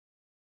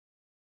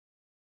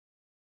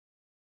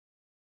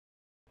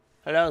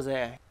Hello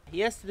there.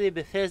 Yesterday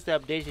Bethesda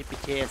updated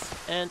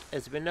PTS, and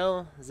as we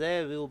know,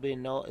 there will be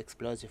no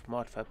explosive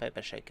mod for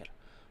Pepper Shaker.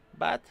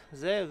 But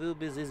there will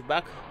be this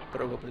bug,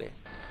 probably.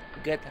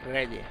 Get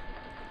ready.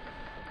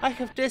 I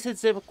have tested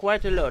them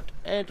quite a lot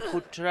and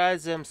could try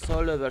them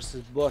solo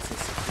versus bosses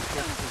to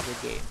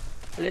test the game.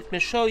 Let me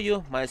show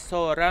you my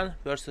solo run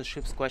versus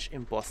Sheepsquatch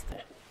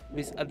Imposter.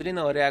 With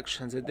adrenal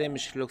reaction the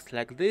damage looks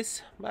like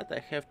this, but I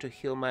have to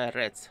heal my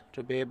reds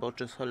to be able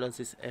to solo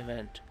this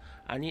event.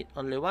 I need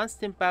only one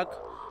stim pack,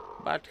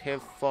 but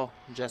have 4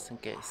 just in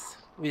case.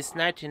 With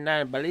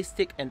 99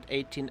 ballistic and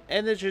 18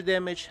 energy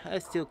damage I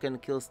still can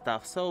kill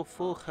stuff, so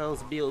full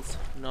health builds,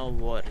 no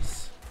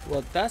worries.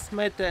 What does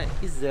matter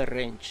is the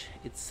range.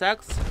 It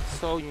sucks,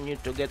 so you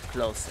need to get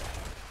closer.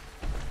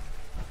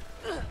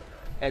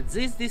 At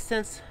this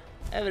distance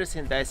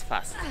everything dies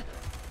fast.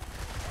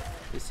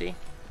 You see?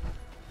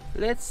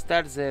 Let's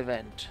start the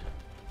event.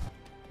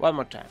 One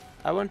more time.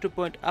 I want to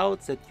point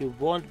out that you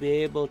won't be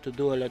able to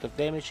do a lot of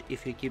damage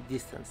if you keep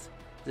distance.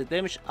 The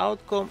damage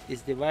outcome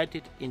is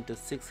divided into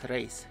 6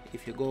 rays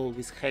if you go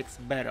with Hex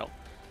barrel,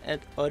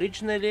 and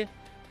originally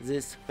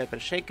this Pepper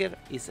Shaker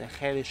is a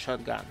heavy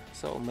shotgun,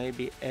 so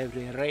maybe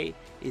every ray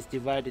is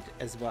divided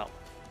as well.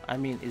 I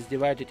mean, it's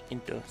divided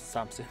into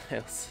something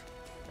else.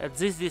 At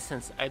this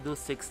distance I do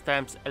 6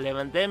 times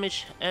 11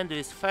 damage, and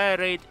with fire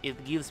rate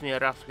it gives me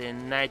roughly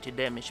 90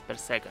 damage per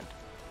second.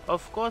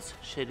 Of course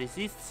she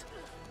resists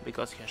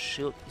because her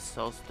shield is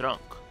so strong,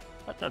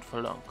 but not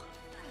for long.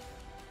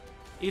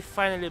 If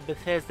finally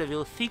Bethesda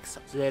will fix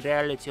the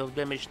reality of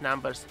damage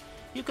numbers,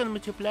 you can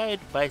multiply it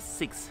by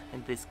 6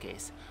 in this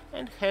case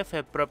and have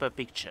a proper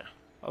picture.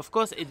 Of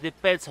course it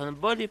depends on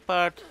body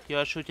part you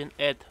are shooting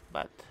at,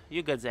 but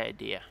you get the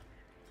idea.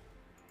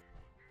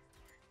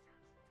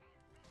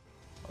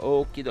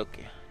 Okie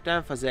dokie,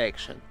 time for the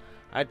action.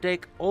 I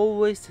take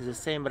always the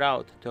same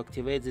route to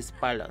activate this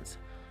balance.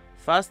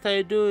 Faster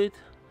I do it,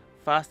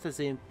 faster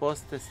the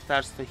imposter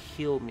starts to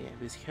heal me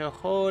with her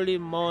holy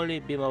moly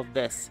beam of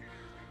death.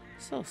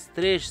 So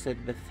strange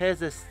that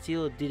Bethesda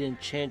still didn't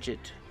change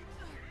it,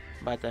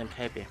 but I'm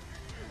happy.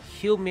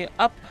 Heal me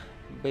up,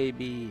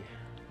 baby.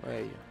 Where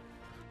are you?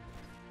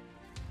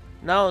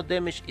 Now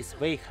damage is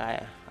way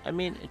higher. I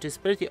mean, it is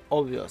pretty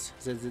obvious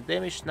that the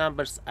damage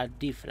numbers are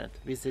different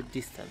with the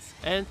distance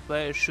and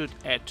where you shoot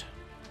at.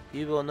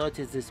 You will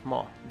notice this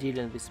more,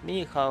 dealing with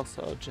mini-hulks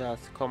or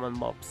just common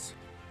mobs.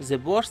 The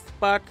worst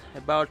part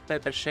about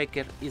Pepper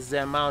Shaker is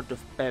the amount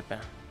of pepper.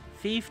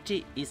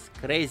 50 is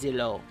crazy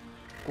low.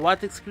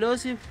 Quad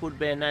explosive would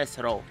be a nice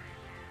roll.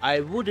 I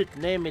wouldn't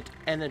name it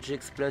energy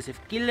explosive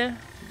killer,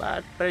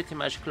 but pretty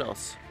much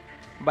close.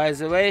 By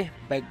the way,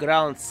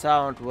 background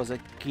sound was a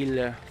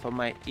killer for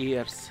my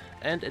ears,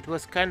 and it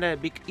was kinda a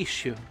big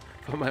issue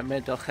for my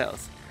mental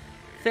health.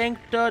 Thank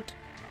God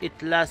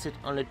it lasted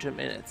only 2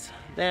 minutes,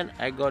 then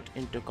I got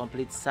into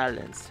complete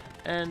silence,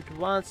 and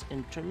once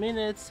in 2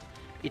 minutes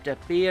it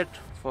appeared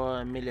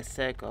for a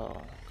millisecond,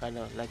 or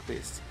kinda like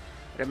this,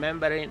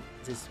 remembering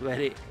this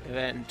very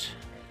event.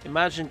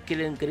 Imagine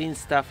killing green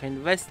stuff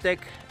in Vestec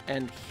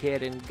and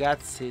hearing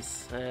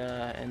Gutsis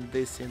and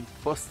this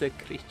imposter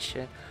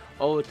creature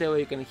or whatever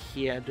you can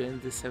hear during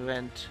this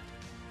event.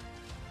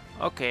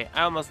 Okay,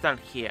 I'm almost done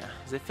here.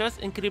 The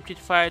first encrypted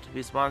fight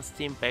with 1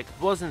 steam pack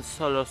wasn't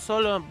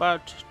solo,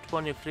 but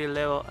 23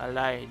 level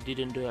ally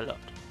didn't do a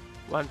lot.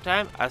 One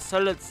time I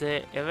soloed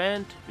the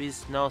event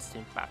with no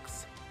steam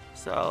packs.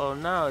 So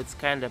now it's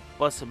kinda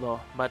possible,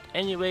 but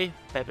anyway,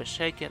 Pepper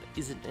Shaker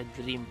isn't a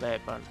dream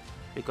weapon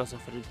because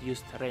of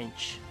reduced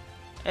range.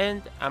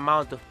 And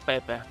amount of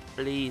pepper,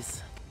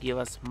 please give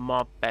us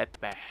more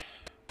pepper.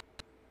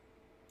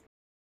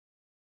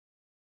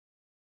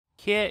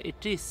 Here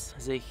it is,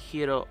 the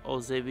hero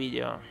of the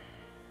video.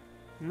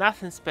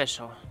 Nothing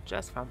special,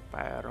 just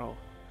vampire roll.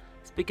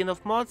 Speaking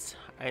of mods,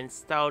 I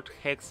installed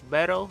Hex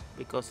Barrel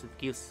because it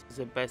gives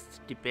the best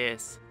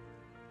DPS.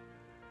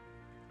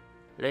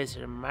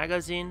 Laser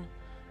magazine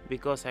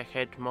because I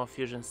had more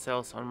fusion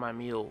cells on my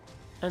mule.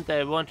 And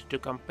I wanted to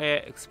compare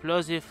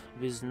explosive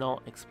with no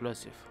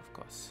explosive, of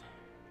course.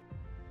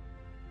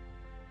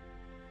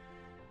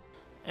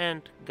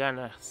 And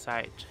gunner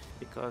sight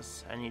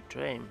because I need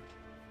to aim.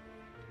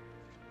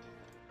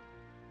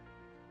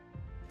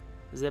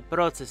 The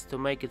process to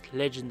make it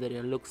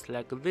legendary looks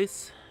like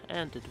this,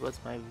 and it was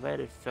my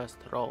very first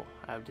roll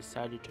I've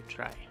decided to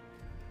try.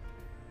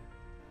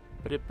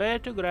 Prepare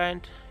to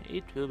grind,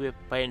 it will be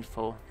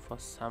painful for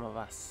some of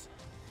us.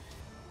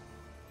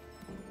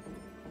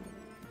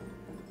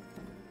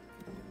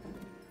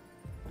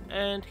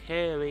 And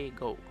here we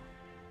go.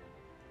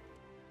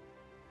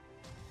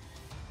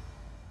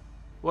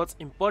 What's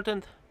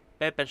important,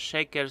 Pepper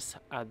Shakers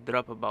are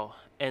droppable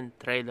and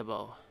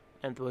tradable,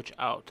 and watch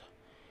out.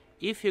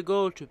 If you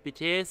go to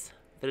PTS,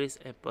 there is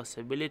a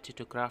possibility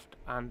to craft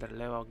under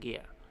level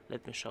gear.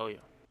 Let me show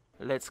you.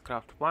 Let's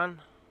craft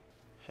one.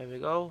 Here we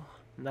go.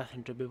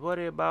 Nothing to be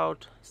worried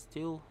about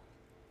still.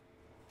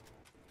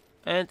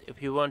 And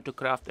if you want to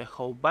craft a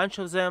whole bunch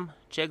of them,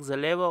 check the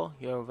level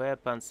your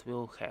weapons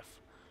will have.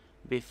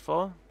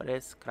 Before,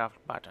 press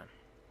craft button.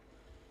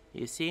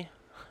 You see,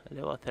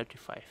 level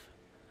 35.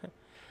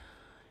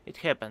 It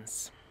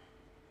happens.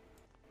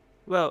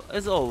 Well,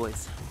 as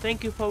always,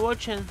 thank you for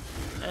watching,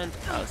 and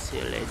I'll see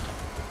you later.